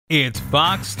It's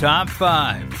Fox Top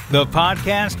 5, the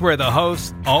podcast where the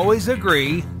hosts always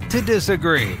agree to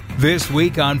disagree. This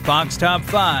week on Fox Top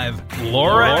 5,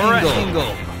 Laura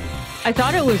Ingle. I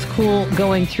thought it was cool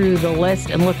going through the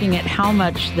list and looking at how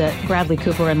much that Bradley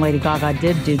Cooper and Lady Gaga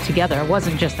did do together. It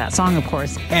wasn't just that song, of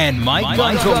course. And Mike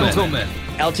Gunzelman.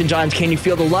 Elton John's Can You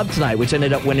Feel the Love Tonight, which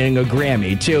ended up winning a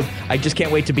Grammy, to I Just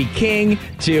Can't Wait to Be King,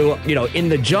 to, In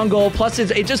the Jungle. Plus,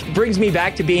 it just brings me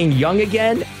back to being young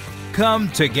again. Come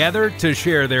together to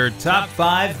share their top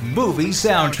 5 movie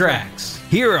soundtracks.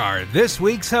 Here are this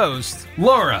week's hosts,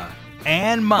 Laura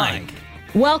and Mike.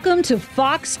 Welcome to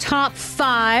Fox Top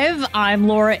 5. I'm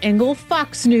Laura Ingle,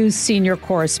 Fox News senior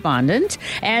correspondent.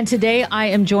 And today I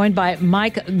am joined by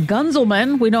Mike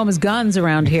Gunzelman. We know him as Guns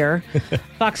around here.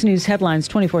 Fox News headlines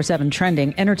 24/7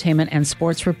 trending, entertainment and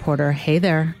sports reporter. Hey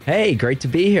there. Hey, great to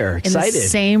be here. Excited. In the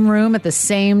same room at the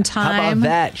same time. How about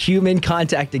that? Human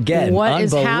contact again. What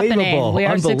is happening? We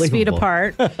are 6 feet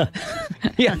apart.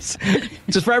 Yes.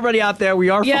 Just for everybody out there, we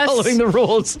are following the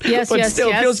rules. Yes, but still,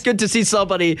 it feels good to see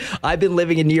somebody. I've been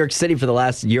living in New York City for the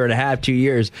last year and a half, 2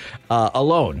 years,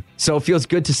 alone. So it feels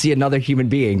good to see another human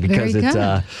being because it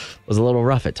was a little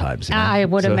rough at times. I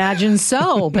would imagine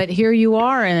so. But here you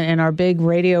are in our big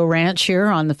radio ranch here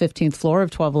on the 15th floor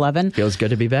of 1211. Feels good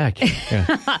to be back.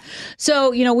 Yeah.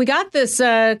 So, we got this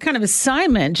kind of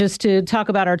assignment just to talk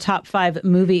about our top 5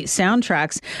 movie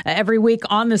soundtracks. Every week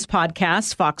on this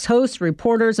podcast, Fox hosts,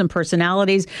 reporters, and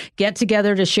personalities get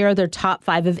together to share their top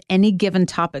 5 of any given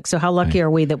topic. So how lucky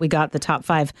are we that we got the top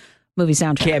 5 movie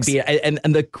soundtracks? Can't be. And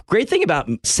the great thing about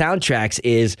soundtracks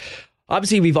is,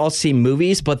 obviously, we've all seen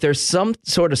movies, but there's some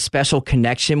sort of special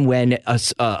connection when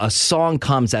a song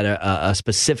comes at a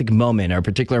specific moment or a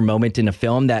particular moment in a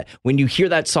film that when you hear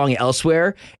that song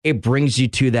elsewhere, it brings you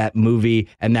to that movie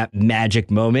and that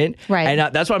magic moment. Right.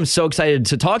 And that's why I'm so excited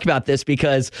to talk about this,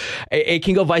 because it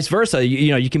can go vice versa.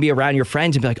 You can be around your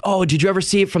friends and be like, oh, did you ever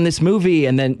see it from this movie?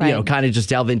 And then, kind of just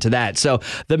delve into that. So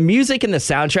the music and the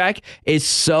soundtrack is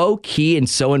so key and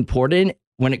so important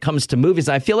when it comes to movies.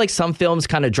 I feel like some films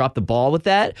kind of drop the ball with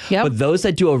that, but those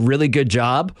that do a really good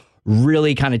job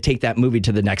really kind of take that movie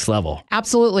to the next level.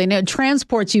 Absolutely. And it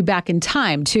transports you back in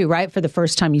time too, right? For the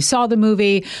first time you saw the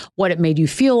movie, what it made you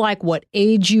feel like, what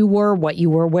age you were, what you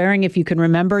were wearing, if you can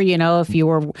remember, if you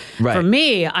were, For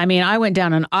me, I went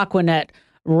down an Aquanet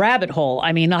rabbit hole.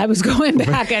 I was going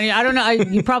back, and I don't know,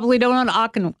 you probably don't know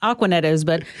what Aquanet is,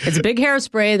 but it's a big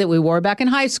hairspray that we wore back in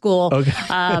high school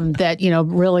that,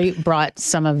 really brought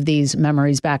some of these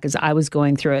memories back as I was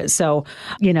going through it. So,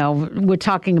 we're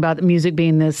talking about the music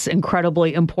being this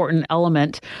incredibly important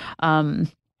element.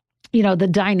 The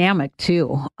dynamic,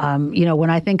 too. When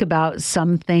I think about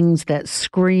some things that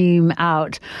scream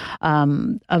out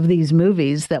of these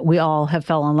movies that we all have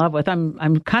fell in love with,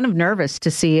 I'm kind of nervous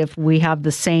to see if we have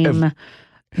the same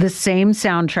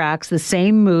soundtracks, the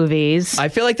same movies. I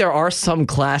feel like there are some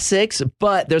classics,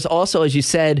 but there's also, as you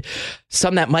said,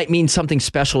 some that might mean something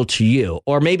special to you.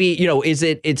 Or maybe,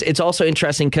 it's also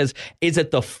interesting because is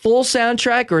it the full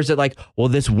soundtrack, or is it like, well,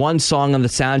 this one song on the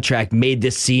soundtrack made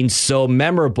this scene so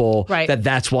memorable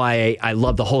that's why I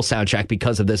love the whole soundtrack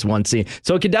because of this one scene.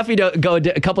 So it could definitely go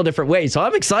a couple different ways. So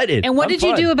I'm excited. And what did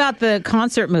you do about the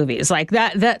concert movies? Like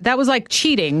that was like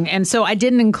cheating. And so I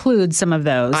didn't include some of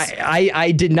those.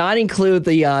 I did not include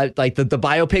the the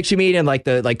biopics you mean, and like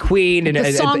Queen and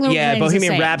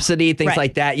Bohemian Rhapsody, things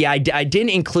like that. Yeah, I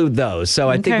didn't include those, so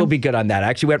I think we'll be good on that. I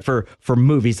actually went for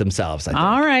movies themselves. I think.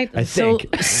 All right, I think.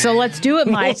 So let's do it,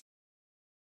 Mike.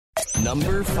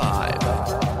 Number 5.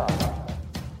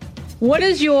 What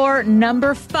is your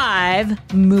number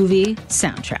 5 movie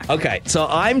soundtrack? Okay, so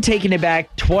I'm taking it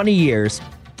back 20 years.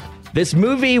 This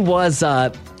movie was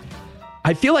I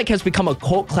feel like has become a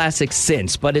cult classic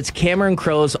since, but it's Cameron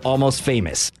Crowe's Almost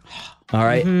Famous. All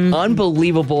right. Mm-hmm.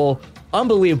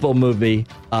 Unbelievable movie.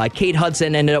 Kate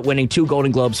Hudson ended up winning 2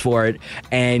 Golden Globes for it.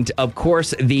 And of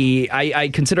course, I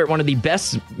consider it one of the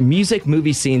best music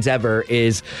movie scenes ever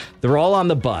is they're all on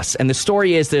the bus. And the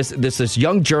story is this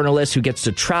young journalist who gets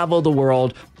to travel the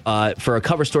world for a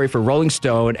cover story for Rolling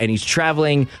Stone, and he's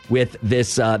traveling with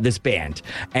this band.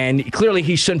 And clearly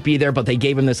he shouldn't be there, but they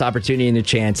gave him this opportunity and a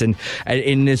chance. And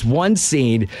in this one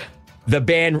scene, the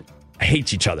band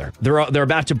hates each other. They're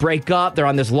about to break up. They're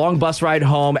on this long bus ride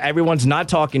home. Everyone's not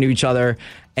talking to each other.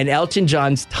 And Elton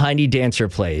John's Tiny Dancer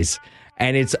plays.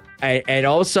 And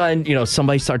all of a sudden,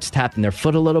 somebody starts tapping their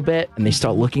foot a little bit, and they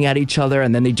start looking at each other,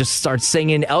 and then they just start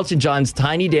singing Elton John's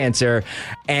Tiny Dancer.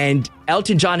 And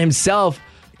Elton John himself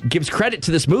gives credit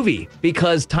to this movie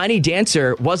because Tiny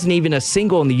Dancer wasn't even a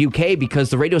single in the UK because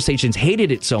the radio stations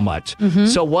hated it so much.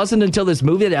 So it wasn't until this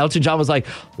movie that Elton John was like,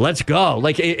 let's go.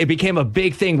 Like it became a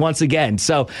big thing once again.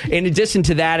 So in addition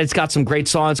to that, it's got some great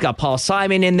songs. It's got Paul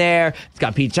Simon in there. It's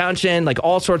got Pete Townshend, like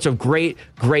all sorts of great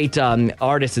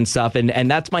artists and stuff.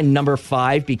 And that's my number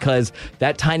 5 because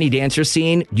that Tiny Dancer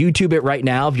scene, YouTube it right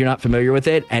now if you're not familiar with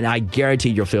it, and I guarantee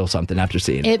you'll feel something after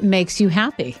seeing it. It makes you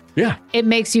happy. Yeah. It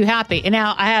makes you happy. And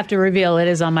now I have to reveal it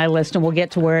is on my list, and we'll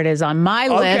get to where it is on my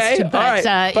list. But, all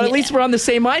right. But at least we're on the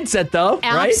same mindset, though,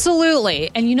 right?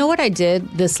 Absolutely. And you know what I did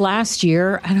this last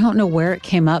year? I don't know where it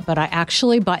came up, but I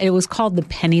actually bought, it was called the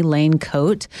Penny Lane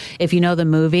coat, if you know the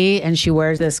movie, and she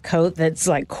wears this coat that's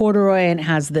like corduroy and it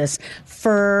has this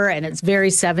fur, and it's very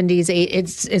 70s.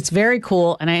 It's very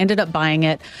cool, and I ended up buying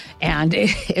it, and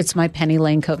it's my Penny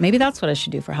Lane coat. Maybe that's what I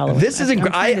should do for Halloween. This is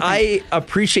I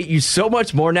appreciate you so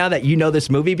much more now that you know this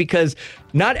movie because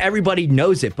not everybody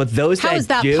knows it, but those How is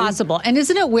that possible? And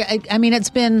isn't it weird? I mean, it's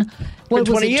been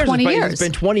 20 years. 20 years. It's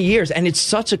been 20 years, and it's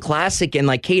such a classic. And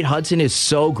like Kate Hudson is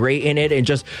so great in it, and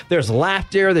just there's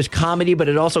laughter, there's comedy, but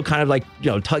it also kind of like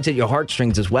tugs at your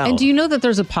heartstrings as well. And do you know that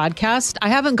there's a podcast? I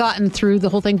haven't gotten through the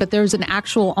whole thing, but there's an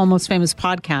actual Almost Famous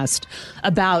podcast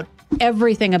about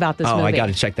everything about this movie. I got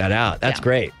to check that out. That's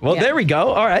great. Well, there we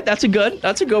go. All right, that's a good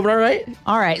one. All right.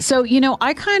 All right. So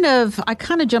I kind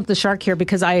of jumped the shark here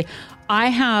because I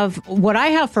have what I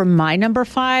have for my number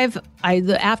 5.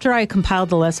 After I compiled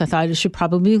the list, I thought it should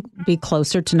probably be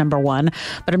closer to number 1,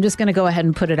 but I'm just going to go ahead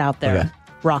and put it out there. Okay.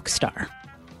 Rockstar.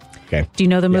 Okay. Do you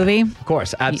know the movie? Of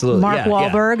course, absolutely. Mark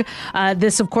Wahlberg. Yeah.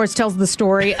 This, of course, tells the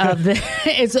story of the.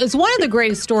 It's one of the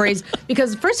greatest stories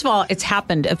because, first of all, it's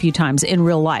happened a few times in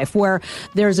real life where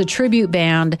there's a tribute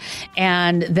band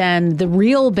and then the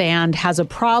real band has a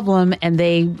problem and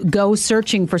they go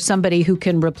searching for somebody who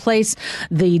can replace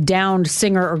the downed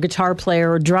singer or guitar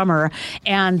player or drummer,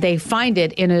 and they find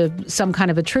it in some kind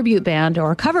of a tribute band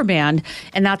or a cover band,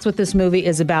 and that's what this movie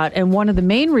is about. And one of the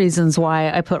main reasons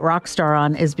why I put Rockstar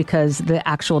on is because the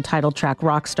actual title track,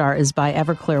 Rockstar, is by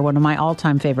Everclear, one of my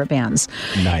all-time favorite bands.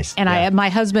 Nice. And my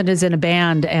husband is in a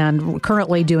band and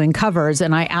currently doing covers,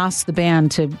 and I asked the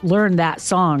band to learn that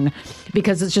song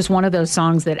because it's just one of those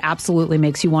songs that absolutely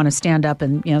makes you want to stand up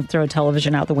and throw a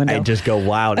television out the window. And just go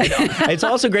wild. It's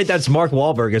also great that it's Mark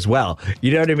Wahlberg as well.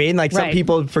 You know what I mean? Like some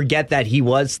people forget that he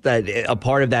was a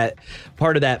part of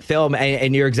that film,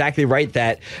 and you're exactly right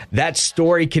that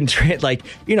story can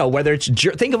whether it's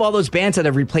think of all those bands that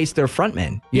have replaced their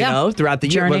frontmen, throughout the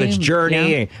year, whether it's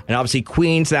Journey and obviously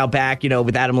Queen's now back,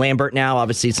 with Adam Lambert now,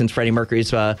 obviously since Freddie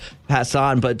Mercury's passed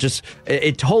on, but just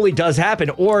it totally does happen.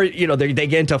 Or they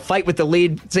get into a fight with the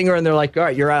lead singer and they're like, all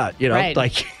right, you're out,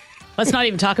 like. Let's not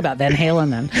even talk about Van Halen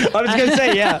then. I was going to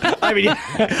say, yeah. I mean,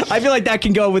 I feel like that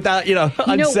can go without,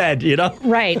 unsaid,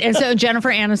 Right. And so Jennifer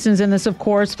Aniston's in this, of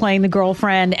course, playing the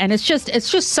girlfriend. And it's just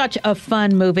such a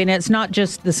fun movie. And it's not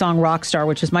just the song Rockstar,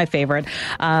 which is my favorite,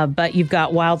 but you've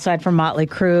got Wild Side from Motley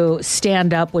Crue,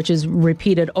 Stand Up, which is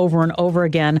repeated over and over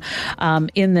again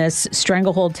in this,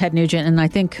 Stranglehold, Ted Nugent. And I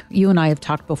think you and I have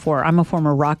talked before. I'm a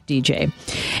former rock DJ.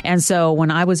 And so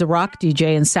when I was a rock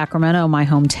DJ in Sacramento, my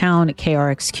hometown, at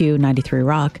KRXQ 93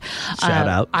 Rock. Shout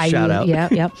out.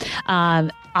 Yeah.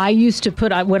 I used to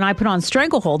when I put on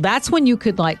Stranglehold, that's when you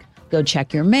could go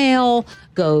check your mail,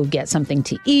 go get something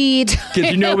to eat.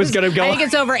 Because it was going to go. I think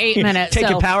it's over 8 minutes. Take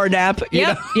a power nap.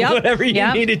 Whatever you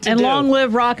needed to do. And long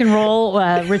live rock and roll.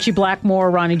 Richie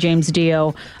Blackmore, Ronnie James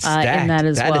Dio in that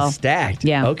as well. That is stacked.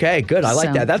 Yeah. Okay, good. I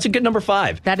like that. That's a good number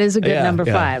 5. That is a good number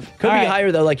 5. Could be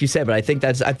higher though, like you said, but I think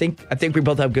I think we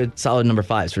both have good, solid number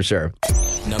 5s for sure.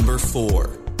 Number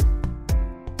 4.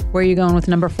 Where are you going with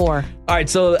number 4? All right,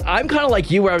 so I'm kind of like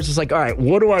you where I was just like, all right,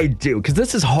 what do I do? Because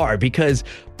this is hard because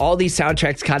all these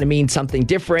soundtracks kind of mean something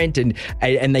different and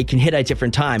they can hit at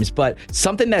different times. But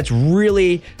something that's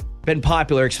really been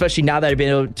popular, especially now that I've been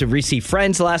able to re-see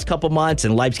friends the last couple months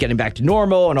and life's getting back to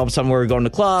normal and all of a sudden we're going to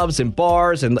clubs and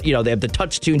bars and, they have the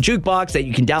touch tune jukebox that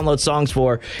you can download songs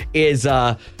for, is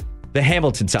the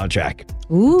Hamilton soundtrack.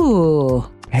 Ooh.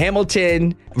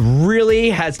 Hamilton really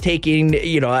has taken,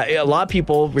 a lot of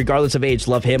people, regardless of age,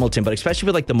 love Hamilton, but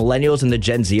especially with the millennials and the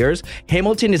Gen Zers,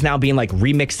 Hamilton is now being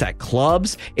remixed at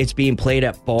clubs. It's being played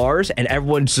at bars, and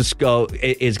everyone's just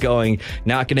is going,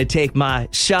 not going to take my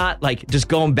shot, just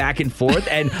going back and forth.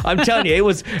 And I'm telling you, it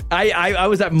was, I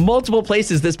was at multiple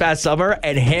places this past summer,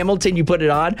 and Hamilton, you put it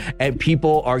on, and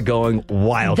people are going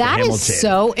wild for Hamilton. That is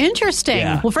so interesting.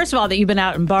 Yeah. Well, first of all, that you've been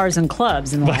out in bars and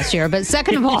clubs in the last year, but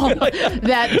second of all,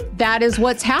 that that is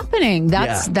what's happening.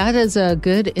 That is a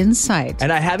good insight.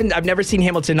 And I've never seen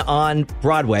Hamilton on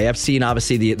Broadway. I've seen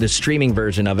obviously the streaming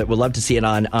version of it. Would love to see it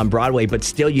on Broadway, but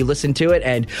still you listen to it.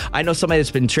 And I know somebody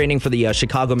that's been training for the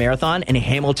Chicago Marathon, and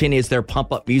Hamilton is their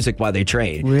pump up music while they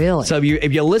train. Really? So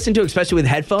if you listen to it, especially with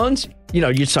headphones,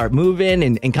 you start moving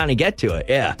and kind of get to it.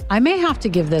 Yeah. I may have to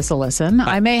give this a listen.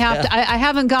 I may have to. I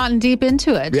haven't gotten deep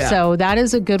into it. Yeah. So that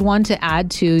is a good one to add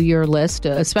to your list,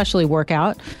 especially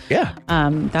workout. Yeah.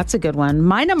 That's a good one.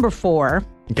 My number 4.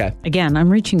 Okay. Again, I'm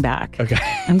reaching back. Okay.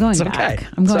 I'm going It's back. okay.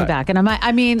 I'm going Sorry. back. And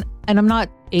I'm not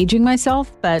aging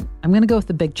myself, but I'm going to go with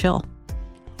The Big Chill.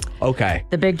 Okay.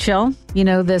 The Big Chill,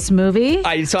 this movie.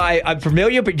 I'm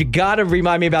familiar, but you got to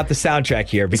remind me about the soundtrack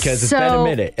here because it's been a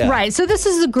minute. Yeah. Right. So this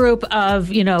is a group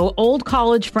of, old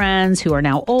college friends who are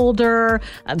now older.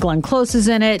 Glenn Close is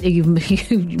in it. You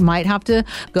might have to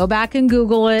go back and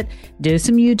Google it, do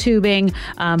some YouTubing.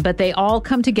 But they all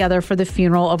come together for the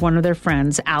funeral of one of their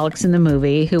friends, Alex in the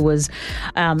movie, who was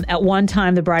at one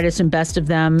time the brightest and best of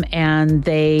them. And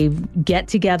they get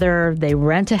together, they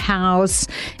rent a house.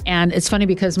 And it's funny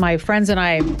because my friends and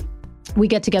I, we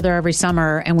get together every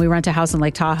summer and we rent a house in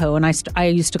Lake Tahoe. And I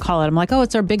used to call it, I'm like, oh,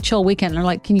 it's our Big Chill weekend. And they're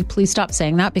like, can you please stop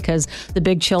saying that? Because the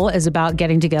Big Chill is about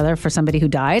getting together for somebody who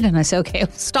died. And I say, okay,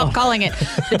 stop calling it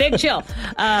the Big Chill.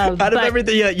 Out of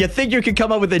everything, you think you could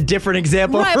come up with a different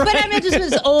example. Right, but I mean, just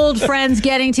as old friends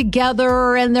getting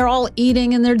together and they're all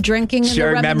eating and they're drinking and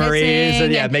sharing they're memories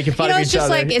and making fun of each other. It's just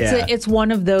like, it's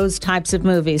one of those types of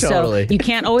movies. Totally. So you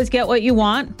can't always get what you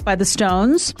want by the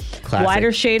Stones. Classic.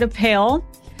 Whiter Shade of Pale.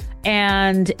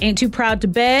 And Ain't Too Proud to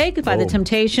Beg by The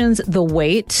Temptations. The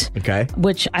Wait. Okay.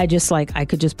 Which I just I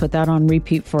could just put that on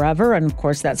repeat forever. And of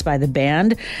course, that's by the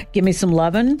band. Give Me Some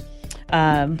Lovin'.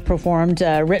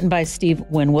 Written by Steve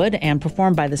Winwood and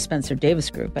performed by the Spencer Davis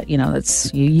Group. But,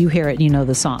 that's you hear it,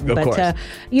 the song. Of course.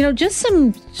 Just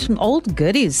some old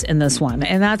goodies in this one.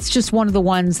 And that's just one of the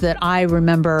ones that I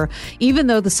remember, even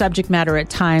though the subject matter at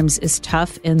times is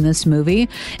tough in this movie,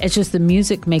 it's just the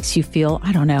music makes you feel,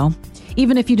 I don't know,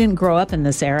 even if you didn't grow up in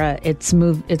this era, it's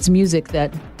music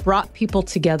that brought people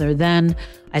together then.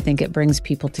 I think it brings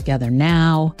people together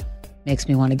now. Makes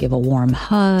me want to give a warm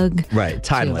hug. Right.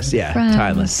 Timeless. Yeah. Friends.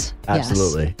 Timeless.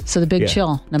 Absolutely. Yes. So The Big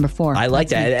Chill, number 4. I like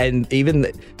that. And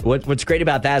even what's great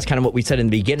about that is kind of what we said in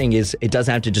the beginning is it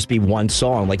doesn't have to just be one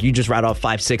song. Like you just rattled off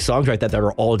 5-6 songs right there that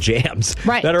are all jams.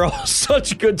 Right. That are all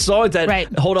such good songs that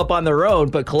hold up on their own,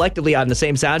 but collectively on the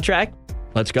same soundtrack.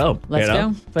 Let's go. Let's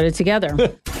go. Put it together.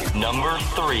 Number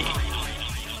 3.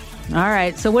 All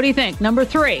right. So what do you think? Number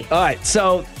 3. All right.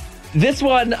 So this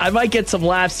one, I might get some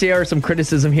laughs here or some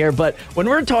criticism here, but when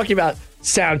we're talking about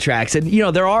soundtracks,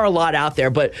 and there are a lot out there,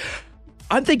 but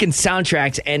I'm thinking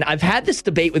soundtracks, and I've had this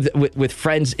debate with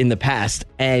friends in the past,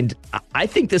 and I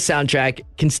think this soundtrack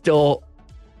can still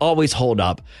always hold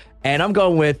up, and I'm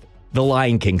going with the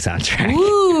Lion King soundtrack.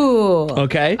 Ooh.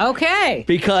 Okay.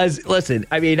 Because, listen,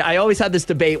 I mean, I always had this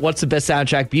debate, what's the best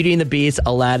soundtrack, Beauty and the Beast,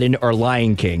 Aladdin, or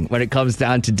Lion King, when it comes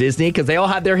down to Disney, because they all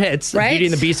have their hits. Right. Beauty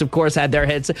and the Beast, of course, had their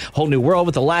hits. Whole New World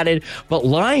with Aladdin. But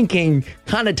Lion King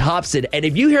kind of tops it. And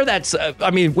if you hear that,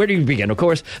 where do you begin? Of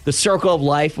course, The Circle of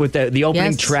Life with the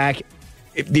opening track.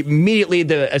 Immediately,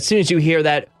 as soon as you hear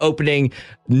that opening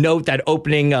note, that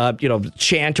opening,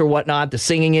 chant or whatnot, the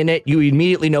singing in it, you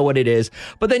immediately know what it is.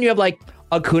 But then you have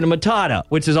Hakuna Matata,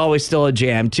 which is always still a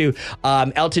jam, to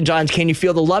Elton John's Can You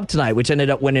Feel the Love Tonight, which ended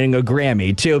up winning a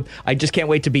Grammy, to I Just Can't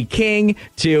Wait to Be King,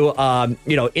 to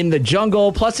In the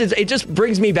Jungle. Plus, it just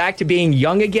brings me back to being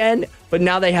young again. But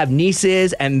now they have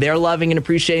nieces and they're loving and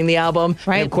appreciating the album.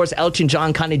 Right. And of course, Elton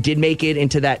John kind of did make it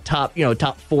into that top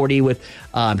 40 with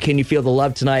Can You Feel the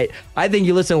Love Tonight. I think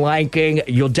you listen to Lion King,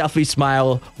 you'll definitely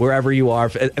smile wherever you are.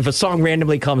 If a song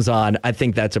randomly comes on, I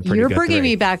think that's a pretty good You're bringing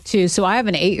me back to, so I have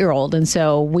an 8-year-old. And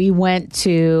so we went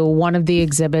to one of the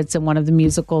exhibits and one of the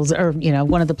musicals, or,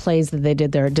 one of the plays that they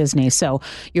did there at Disney. So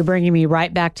you're bringing me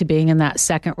right back to being in that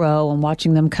second row and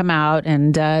watching them come out.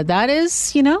 And that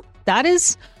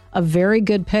is a very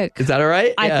good pick. Is that all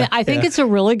right? I think it's a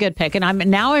really good pick. And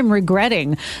I'm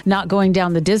regretting not going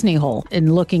down the Disney hole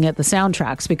and looking at the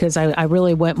soundtracks, because I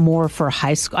really went more for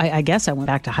high school. I guess I went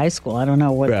back to high school. I don't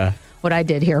know what I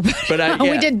did here, but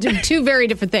we did two very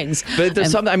different things. But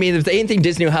there's something, if there's anything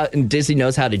Disney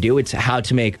knows how to do, it's how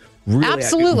to make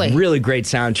really great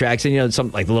soundtracks. And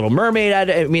something like The Little Mermaid.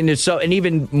 There's and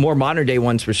even more modern day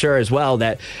ones for sure as well.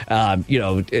 That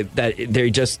that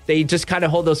they just kind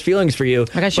of hold those feelings for you.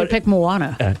 Like I should pick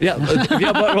Moana.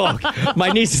 But my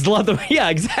nieces love them. Yeah,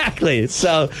 exactly.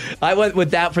 So I went with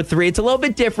that for 3. It's a little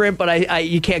bit different, but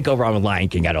you can't go wrong with Lion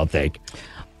King, I don't think.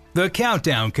 The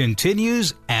countdown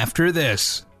continues after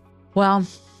this. Well,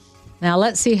 Now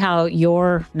let's see how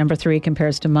your number 3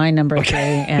 compares to my number 3.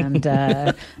 And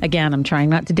again, I'm trying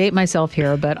not to date myself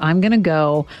here, but I'm going to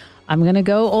go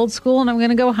old school and I'm going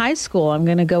to go high school. I'm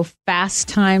going to go Fast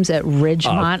Times at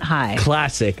Ridgemont High.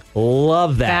 Classic.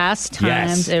 Love that. Fast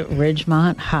Times at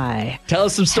Ridgemont High. Tell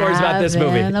us some stories about this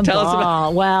movie. Tell us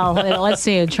about. Well, let's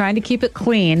see. Trying to keep it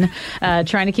clean.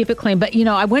 But,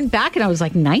 I went back and I was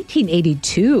like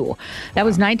 1982. That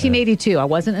was 1982. I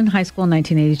wasn't in high school in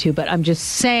 1982, but I'm just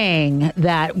saying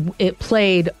that it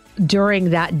played during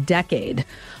that decade.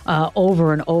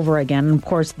 Over and over again. And of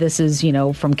course, this is,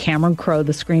 from Cameron Crowe,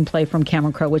 the screenplay from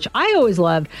Cameron Crowe, which I always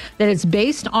loved, that it's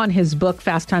based on his book,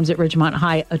 Fast Times at Ridgemont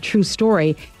High, a true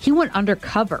story. He went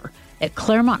undercover at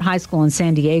Claremont High School in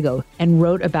San Diego and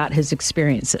wrote about his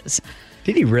experiences.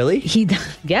 Did he really?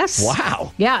 Yes.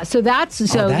 Wow. Yeah. So that's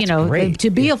great. To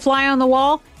be a fly on the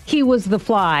wall. He was the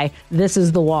fly. This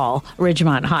is the wall,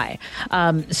 Ridgemont High.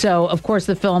 So, of course,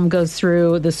 the film goes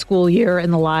through the school year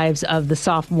in the lives of the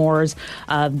sophomores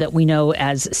that we know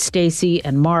as Stacy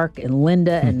and Mark and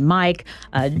Linda and Mike,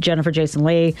 Jennifer Jason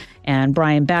Leigh and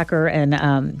Brian Backer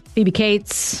and Phoebe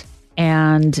Cates.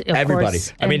 And of everybody.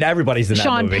 Course, everybody's in that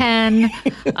Sean movie. Penn,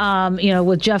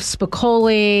 with Jeff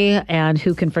Spicoli, and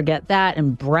who can forget that?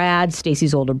 And Brad,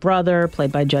 Stacy's older brother,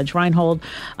 played by Judge Reinhold.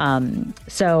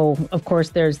 So, of course,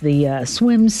 there's the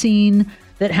swim scene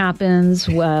that happens.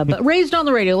 But Raised on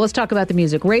the Radio, let's talk about the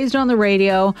music. Raised on the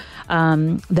Radio,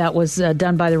 that was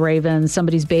done by the Ravens,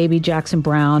 Somebody's Baby, Jackson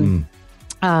Brown.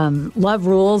 Love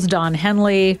Rules, Don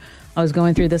Henley. I was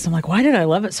going through this. I'm like, why did I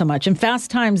love it so much? And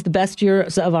Fast Times, The Best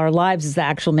Years of Our Lives is the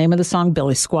actual name of the song,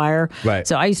 Billy Squier. Right.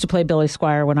 So I used to play Billy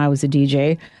Squier when I was a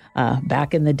DJ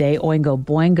back in the day. Oingo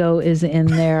Boingo is in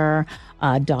there.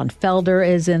 Don Felder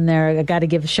is in there. I got to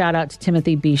give a shout out to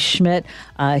Timothy B. Schmidt.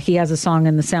 He has a song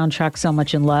in the soundtrack, So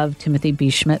Much in Love. Timothy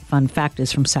B. Schmidt, fun fact,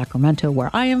 is from Sacramento,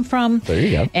 where I am from. There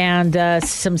you go. And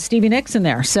some Stevie Nicks in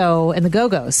there. So, and the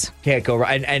Go-Go's. Can't go wrong.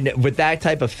 And with that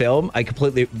type of film,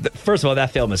 first of all,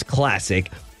 that film is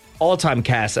classic. All-time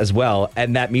cast as well,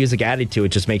 and that music added to it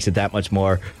just makes it that much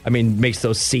more. Makes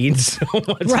those scenes so much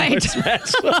more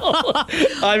special.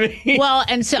 Well,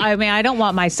 and so I don't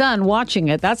want my son watching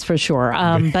it, that's for sure.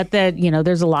 But that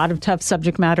there's a lot of tough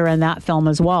subject matter in that film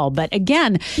as well. But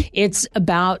again, it's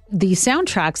about the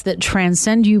soundtracks that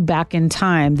transcend you back in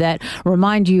time, that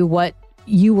remind you what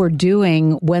you were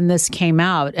doing when this came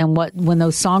out, and when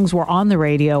those songs were on the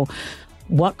radio.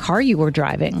 What car you were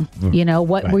driving,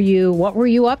 what were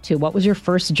you up to? What was your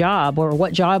first job, or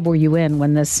what job were you in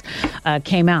when this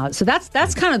came out? So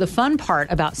that's kind of the fun part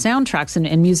about soundtracks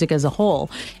and music as a whole,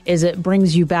 is it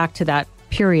brings you back to that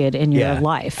period in your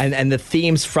life. And the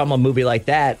themes from a movie like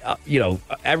that,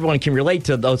 everyone can relate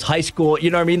to those high school,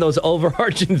 those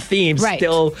overarching themes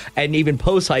still, and even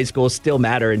post high school still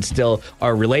matter and still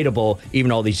are relatable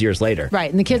even all these years later. Right.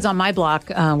 And the kids on my block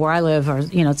where I live are,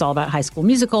 it's all about High School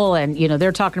Musical, and,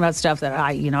 they're talking about stuff that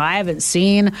I haven't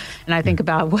seen. And I think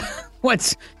about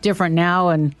what's different now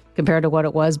and compared to what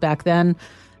it was back then.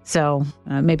 So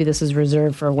maybe this is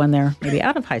reserved for when they're maybe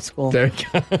out of high school. There you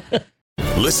go.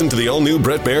 Listen to the all-new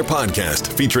Bret Baier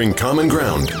podcast featuring Common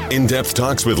Ground, in-depth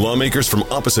talks with lawmakers from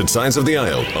opposite sides of the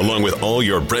aisle, along with all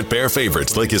your Bret Baier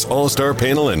favorites like his all-star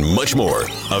panel and much more.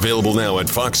 Available now at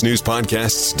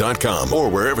foxnewspodcasts.com or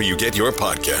wherever you get your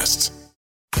podcasts.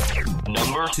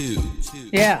 Number 2.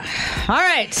 Yeah. All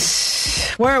right.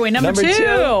 Where are we? Number two.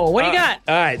 What do you got?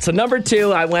 All right. So number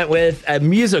 2, I went with a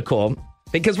musical,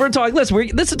 because we're talking,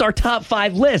 listen, this is our top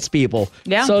 5 list, people.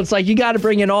 Yeah. So it's like you got to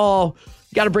bring in all...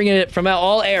 Got to bring it from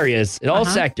all areas, in all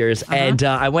sectors. And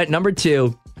I went number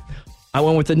 2. I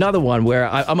went with another one where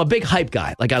I'm a big hype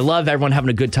guy. Like, I love everyone having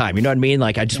a good time. You know what I mean?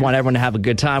 Like, I just want everyone to have a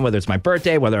good time, whether it's my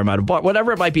birthday, whether I'm at a bar,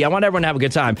 whatever it might be. I want everyone to have a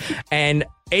good time. And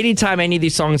anytime any of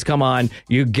these songs come on,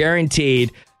 you're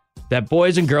guaranteed that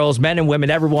boys and girls, men and women,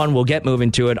 everyone will get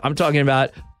moving to it. I'm talking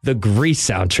about the Grease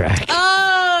soundtrack.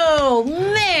 Oh,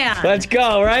 man. Let's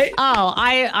go, right? Oh,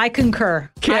 I concur.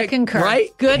 I concur. Right?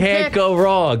 Good Can't pick. go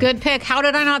wrong. Good pick. How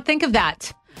did I not think of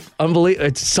that? Unbelievable.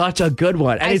 It's such a good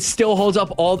one. And it still holds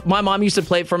up. My mom used to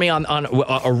play it for me on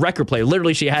a record player.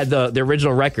 Literally, she had the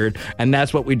original record, and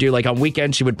that's what we do. Like, on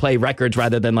weekends, she would play records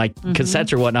rather than, like,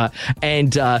 cassettes or whatnot.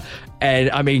 And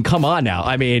I mean, come on now.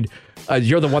 I mean,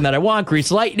 You're the One That I Want, Grease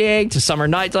Lightning, To Summer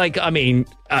Nights. Like, I mean,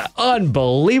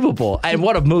 unbelievable. And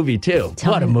what a movie, too.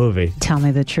 What a movie. Tell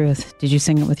me the truth. Did you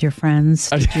sing it with your friends?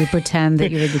 Did you pretend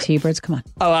that you were the T-Birds? Come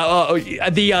on.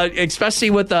 Especially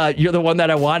with You're the One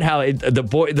That I Want, how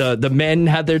the men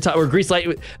had their time, or Grease Light,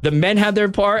 the men had their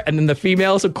part, and then the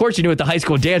females, of course, you knew at the high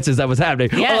school dances that was happening.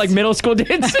 Yes. Or like middle school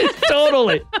dances.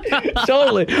 Totally. What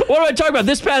am I talking about?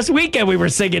 This past weekend we were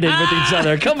singing it with each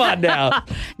other. Come on now.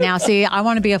 Now, see, I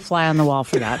want to be a fly on the wall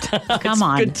for that. Come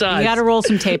on. Good times. You got to roll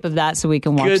some tape of that so we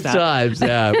can watch Good that. times,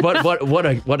 yeah. What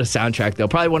a soundtrack, though.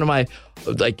 Probably one of my,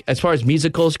 like, as far as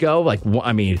musicals go, like,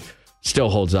 I mean, still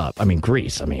holds up. I mean,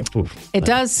 Grease. I mean, oof. It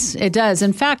does. It does.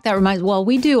 In fact, that reminds. Well,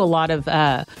 we do a lot of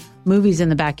movies in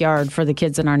the backyard for the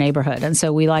kids in our neighborhood, and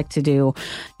so we like to do,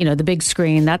 the big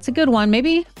screen. That's a good one.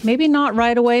 Maybe not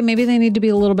right away. Maybe they need to be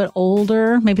a little bit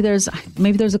older. Maybe there's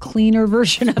a cleaner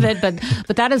version of it.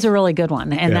 But that is a really good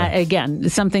one, and that again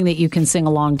is something that you can sing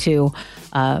along to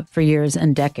for years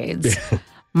and decades.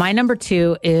 My number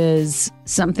 2 is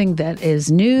something that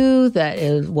is new,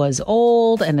 was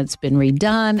old, and it's been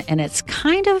redone, and it's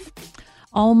kind of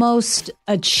almost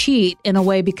a cheat in a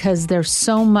way because there's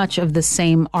so much of the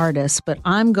same artist. But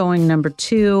I'm going number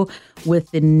 2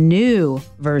 with the new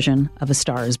version of A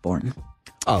Star Is Born.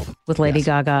 Oh, with Lady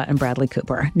Gaga and Bradley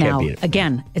Cooper. Now,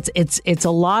 again, it's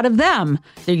a lot of them.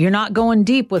 You're not going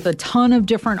deep with a ton of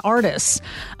different artists.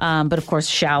 But of course,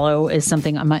 Shallow is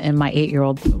something. And my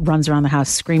 8-year-old runs around the house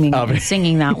screaming and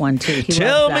singing that one too.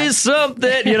 Tell me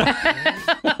something.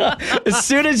 As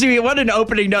soon as what an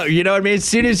opening note. You know what I mean? As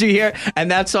soon as you hear,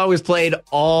 and that song was played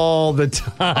all the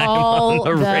time on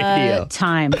the radio.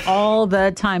 All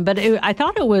the time. But I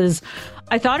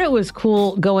thought it was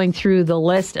cool going through the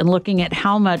list and looking at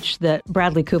how much that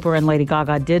Bradley Cooper and Lady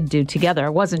Gaga did do together.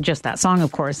 It wasn't just that song,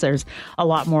 of course. There's a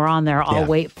lot more on there. I'll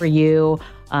Wait for You.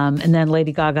 And then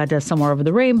Lady Gaga does Somewhere Over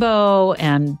the Rainbow.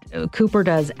 And Cooper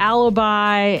does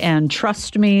Alibi. And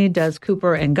Trust Me does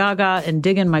Cooper and Gaga. And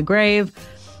Dig in My Grave.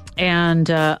 And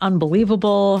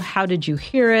Unbelievable. How Did You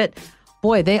Hear It?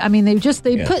 Boy, they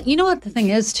put, you know what the thing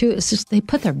is too? It's just they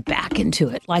put their back into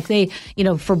it. Like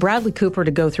for Bradley Cooper to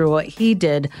go through what he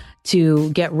did to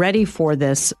get ready for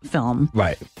this film.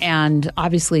 Right. And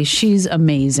obviously she's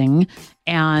amazing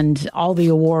and all the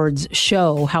awards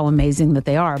show how amazing that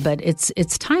they are, but it's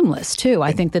timeless too.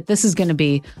 I think that this is going to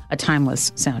be a timeless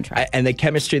soundtrack. And the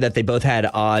chemistry that they both had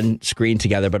on screen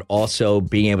together, but also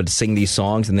being able to sing these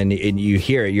songs and then you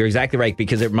hear it. You're exactly right,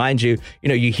 because it reminds you,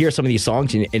 you hear some of these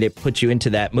songs and it puts you into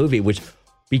that movie, which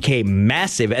became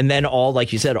massive. And then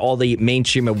like you said, all the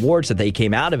mainstream awards that they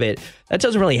came out of it, that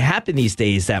doesn't really happen these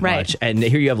days that much. And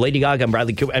here you have Lady Gaga and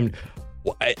Bradley Cooper, and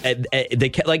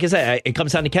like I said, it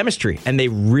comes down to chemistry, and they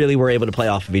really were able to play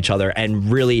off of each other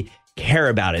and really care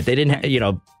about it. They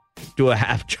didn't, do a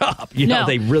half job.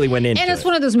 They really went into it. And it's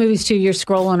one of those movies too. You're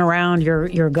scrolling around,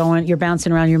 you're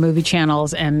bouncing around your movie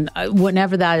channels, and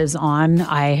whenever that is on,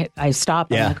 I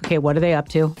stop. I'm like, okay, what are they up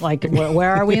to? Like,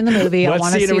 where are we in the movie? I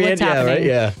want to see what's happening.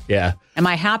 Yeah. Am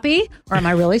I happy or am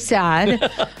I really sad?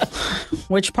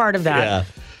 Which part of that? Yeah.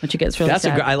 Which gets really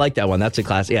sad. I like that one. That's a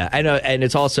classic. Yeah, I know, and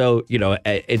it's also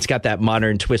it's got that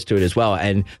modern twist to it as well.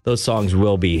 And those songs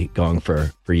will be going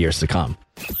for years to come.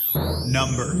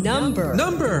 Number 1. Number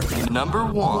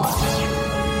 1.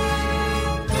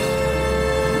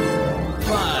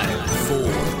 5, 4,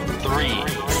 3.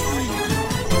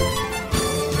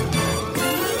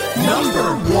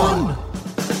 Number 1.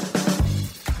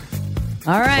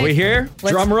 All right. Are we here?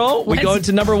 Drum roll. We go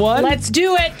into number 1? Let's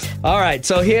do it. All right.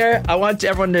 So here, I want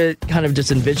everyone to kind of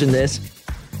just envision this.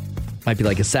 Might be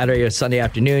like a Saturday or Sunday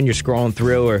afternoon. You're scrolling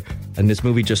through, and this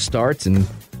movie just starts, and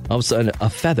all of a sudden, a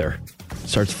feather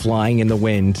starts flying in the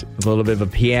wind with a little bit of a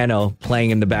piano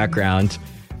playing in the background.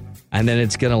 And then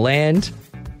it's going to land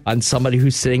on somebody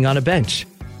who's sitting on a bench.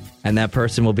 And that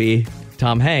person will be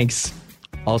Tom Hanks,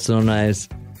 also known as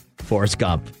Forrest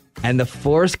Gump. And the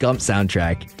Forrest Gump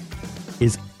soundtrack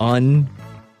is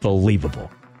unbelievable.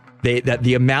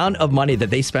 The amount of money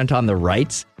that they spent on the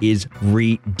rights is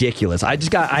ridiculous. Let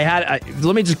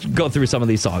me just go through some of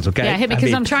these songs, okay? Yeah,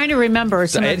 because I'm trying to remember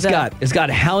some it's got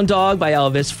Hound Dog by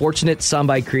Elvis, Fortunate Son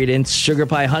by Creedence, Sugar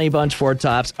Pie Honey Bunch, Four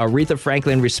Tops, Aretha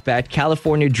Franklin, Respect,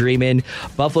 California Dreamin',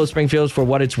 Buffalo Springfield, For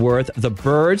What It's Worth, The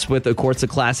Byrds with, of course, the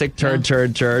classic Turd,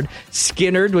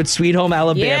 Skinnerd with Sweet Home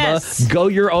Alabama, yes. Go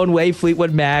Your Own Way,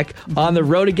 Fleetwood Mac, On the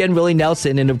Road Again, Willie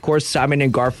Nelson, and of course, Simon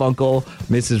and Garfunkel,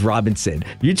 Mrs. Robinson.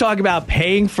 You talk about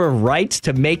paying for rights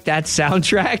to make that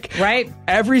soundtrack. Right.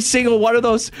 Every single one of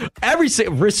those,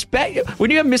 Respect. When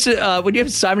you have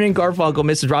Simon and Garfunkel,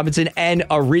 Mrs. Robinson, and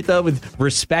Aretha with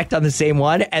Respect on the same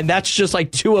one, and that's just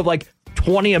like two of like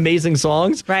 20 amazing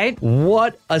songs. Right.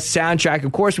 What a soundtrack.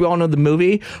 Of course, we all know the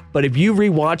movie, but if you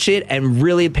rewatch it and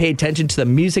really pay attention to the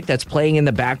music that's playing in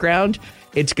the background,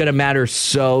 it's going to matter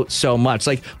so much.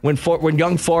 Like when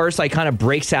young Forrest like kind of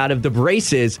breaks out of the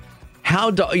braces,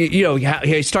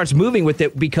 he starts moving with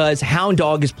it because Hound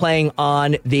Dog is playing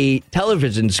on the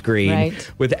television screen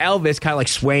with Elvis kind of like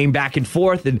swaying back and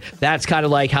forth. And that's kind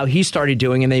of like how he started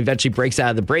doing. And then eventually breaks out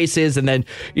of the braces. And then,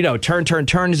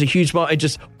 Turn is a huge moment. And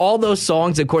just all those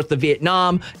songs, of course, the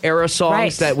Vietnam era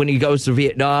songs that when he goes to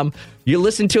Vietnam, you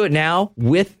listen to it now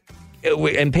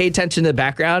and pay attention to the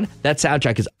background. That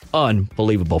soundtrack is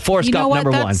unbelievable. Forrest Gump, number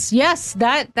one. Yes,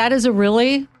 that is a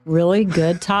really, really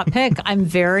good top pick. I'm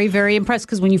very, very impressed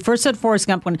because when you first said Forrest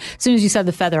Gump, as soon as you said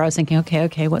The Feather, I was thinking,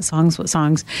 okay, what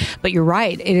songs? But you're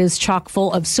right. It is chock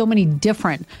full of so many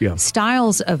different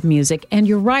styles of music. And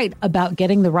you're right about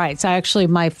getting the rights.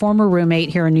 My former roommate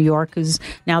here in New York, who's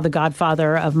now the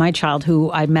godfather of my child,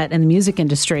 who I met in the music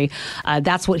industry,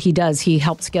 that's what he does. He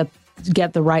helps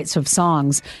get the rights of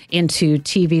songs into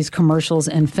TV's commercials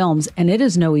and films. And it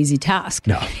is no easy task.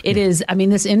 No. It is.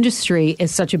 This industry is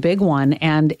such a big one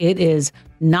and it is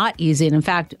not easy. And in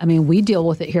fact, we deal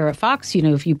with it here at Fox.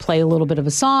 If you play a little bit of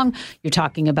a song, you're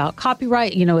talking about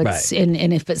copyright, it's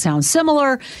and if it sounds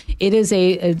similar, it is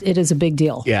a big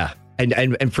deal. Yeah.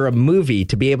 And for a movie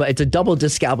to be able, it's a double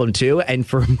disc album too. And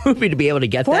for a movie to be able to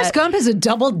get Forrest Gump is a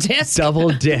double disc. Double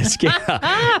disc,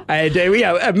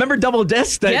 yeah. Remember double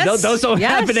discs? Those don't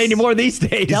happen anymore these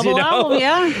days. Double album,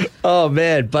 yeah. Oh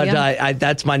man, but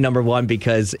that's my number one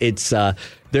because it's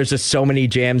there's just so many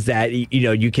jams that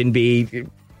you can be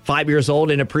 5 years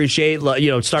old and appreciate.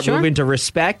 Start moving to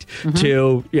respect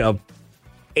to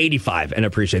 85 and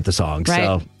appreciate the song. Right.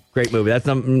 So. Great movie. That's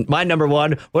my number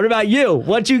one. What about you?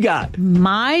 What you got?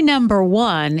 My number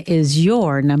one is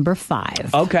your number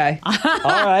 5. Okay. All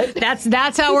right.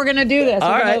 That's how we're going to do this.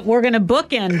 We're going to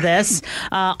bookend this.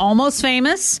 Almost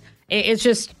Famous.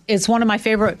 It's one of my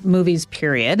favorite movies,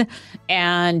 period.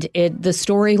 And the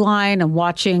storyline and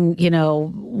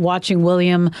watching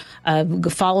William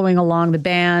following along the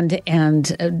band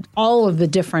and all of the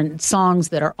different songs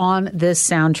that are on this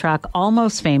soundtrack,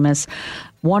 Almost Famous.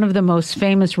 One of the most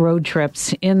famous road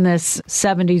trips in this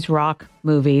 70s rock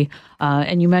movie.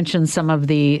 And you mentioned some of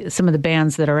the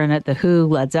bands that are in it, The Who,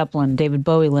 Led Zeppelin, David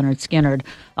Bowie, Leonard Skinner, the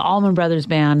Allman Brothers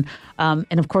Band,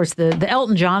 and of course the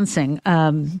Elton John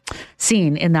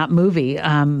scene in that movie.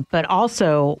 But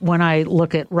also when I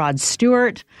look at Rod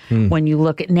Stewart, when you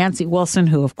look at Nancy Wilson,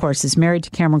 who of course is married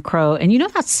to Cameron Crowe, and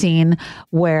that scene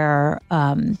where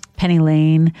Penny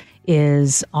Lane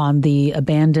is on the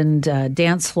abandoned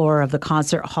dance floor of the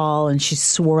concert hall and she's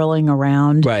swirling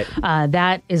around. Right.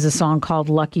 That is a song called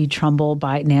Lucky Trumbull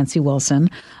by Nancy Wilson.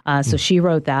 So she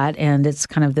wrote that, and it's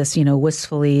kind of this,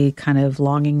 wistfully, kind of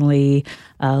longingly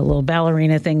little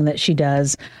ballerina thing that she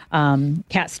does.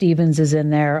 Cat Stevens is in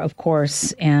there, of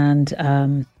course,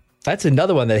 and that's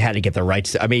another one that had to get the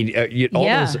rights.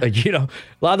 Those, a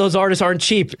lot of those artists aren't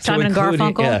cheap. Simon and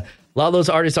Garfunkel. A lot of those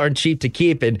artists aren't cheap to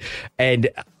keep, and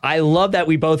I love that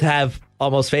we both have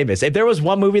Almost Famous. If there was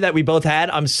one movie that we both had,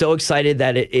 I'm so excited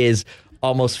that it is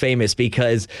Almost Famous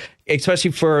because,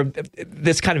 especially for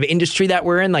this kind of industry that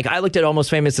we're in, like I looked at Almost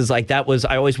Famous as like I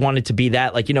always wanted to be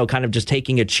that, like kind of just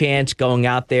taking a chance, going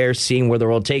out there, seeing where the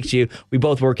world takes you. We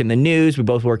both work in the news, we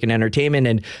both work in entertainment,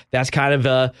 and that's kind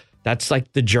of that's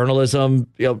like the journalism,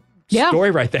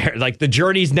 story right there. Like the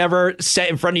journey's never set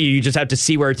in front of you. You just have to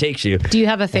see where it takes you. Do you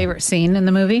have a favorite scene in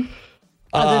the movie?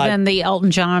 Other than the Elton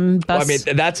John bus?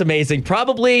 That's amazing.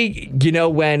 Probably,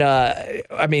 when,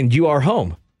 You Are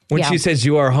Home. When she says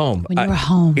you are home. When you are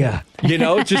home. Yeah.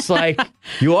 Just like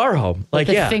you are home. Like,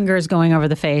 with the fingers going over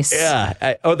the face.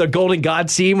 Yeah. The Golden God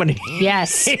scene when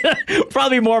yes.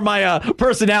 Probably more my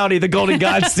personality, the Golden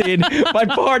God scene, my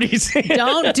party scene.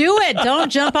 Don't do it. Don't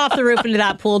jump off the roof into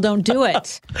that pool. Don't do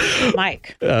it.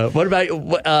 Mike. What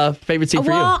about favorite scene for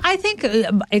you? Well, I think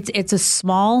it's a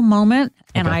small moment,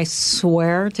 and I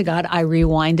swear to God, I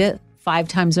rewind it 5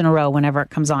 times in a row whenever it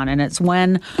comes on. And it's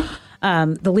when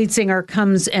the lead singer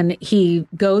comes and he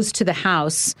goes to the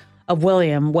house of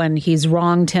William when he's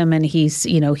wronged him and he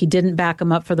didn't back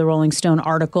him up for the Rolling Stone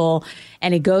article.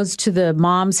 And he goes to the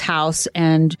mom's house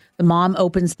and the mom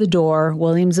opens the door.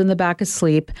 William's in the back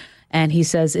asleep. And he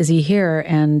says, is he here?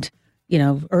 And,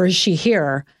 or is she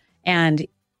here? And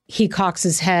he cocks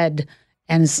his head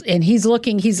and he's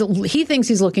looking, he thinks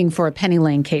he's looking for a Penny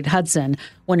Lane, Kate Hudson,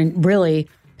 when really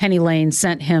Penny Lane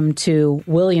sent him to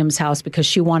William's house because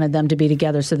she wanted them to be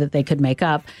together so that they could make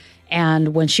up.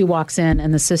 And when she walks in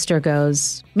and the sister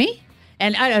goes, me?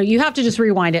 And you have to just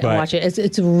rewind it and watch it.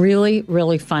 It's really,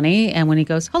 really funny. And when he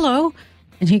goes, hello,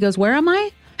 And he goes, where am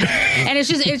I? And it's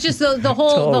just the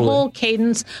whole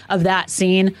cadence of that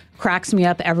scene cracks me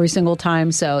up every single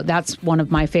time. So that's one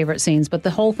of my favorite scenes. But the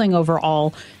whole thing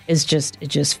overall is it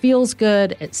just feels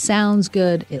good. It sounds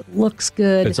good. It looks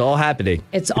good. It's all happening.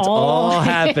 It's all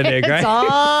happening, right? It's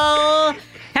all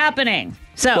happening.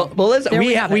 So well listen,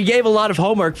 we gave a lot of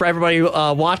homework for everybody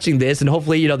watching this, and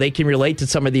hopefully, they can relate to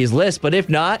some of these lists. But if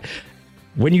not,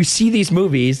 when you see these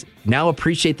movies, now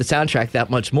appreciate the soundtrack that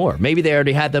much more. Maybe they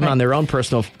already had them on their own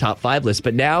personal top 5 list,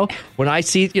 but now when I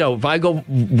see, if I go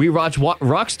rewatch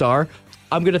Rockstar,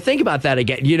 I'm going to think about that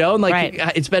again, and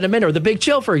it's been a minute. Or The Big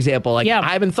Chill, for example. I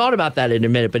haven't thought about that in a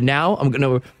minute, but now I'm going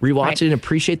to rewatch it and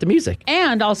appreciate the music.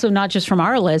 And also not just from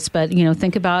our list, but,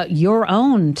 think about your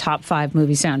own top 5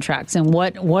 movie soundtracks and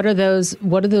what are those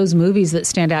movies that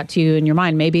stand out to you in your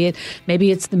mind? Maybe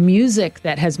it's the music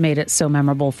that has made it so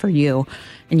memorable for you.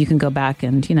 And you can go back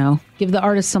and, give the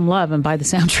artist some love and buy the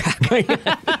soundtrack.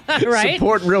 Right?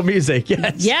 Support real music,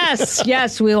 yes.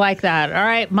 Yes, we like that. All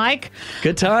right, Mike.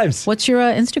 Good times. What's your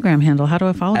Instagram handle? How do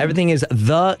I follow you? Everything is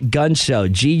The Gun Show,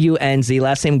 Gunz.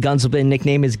 Last name Gunzelman,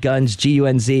 nickname is Guns,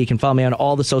 Gunz. You can follow me on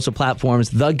all the social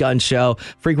platforms, The Gun Show,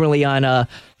 frequently on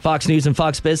Fox News and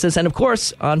Fox Business, and of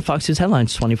course on Fox News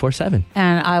Headlines 24/7.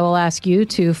 And I will ask you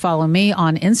to follow me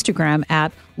on Instagram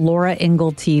at Laura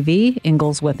Ingle TV,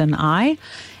 Ingles with an I,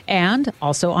 and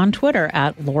also on Twitter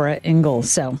at Laura Ingle.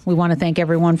 So we want to thank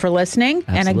everyone for listening.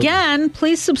 Absolutely. And again,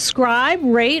 please subscribe,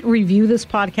 rate, review this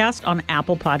podcast on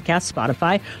Apple Podcasts,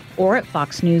 Spotify, or at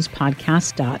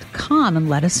foxnewspodcast.com, and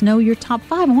let us know your top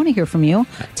 5. I want to hear from you.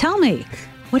 Tell me,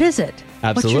 what is it?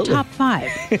 Absolutely. What's your top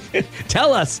 5?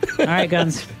 Tell us. All right,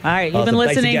 Guns. All right, you've been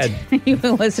listening. You've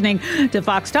been listening to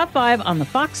Fox Top 5 on the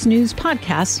Fox News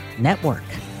Podcast Network.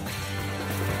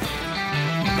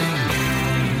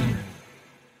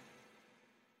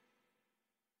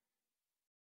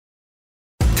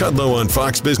 Kudlow on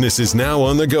Fox Business is now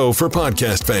on the go for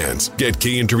podcast fans. Get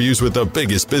key interviews with the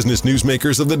biggest business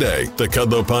newsmakers of the day. The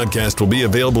Kudlow podcast will be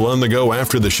available on the go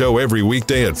after the show every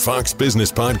weekday at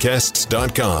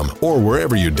foxbusinesspodcasts.com or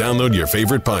wherever you download your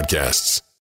favorite podcasts.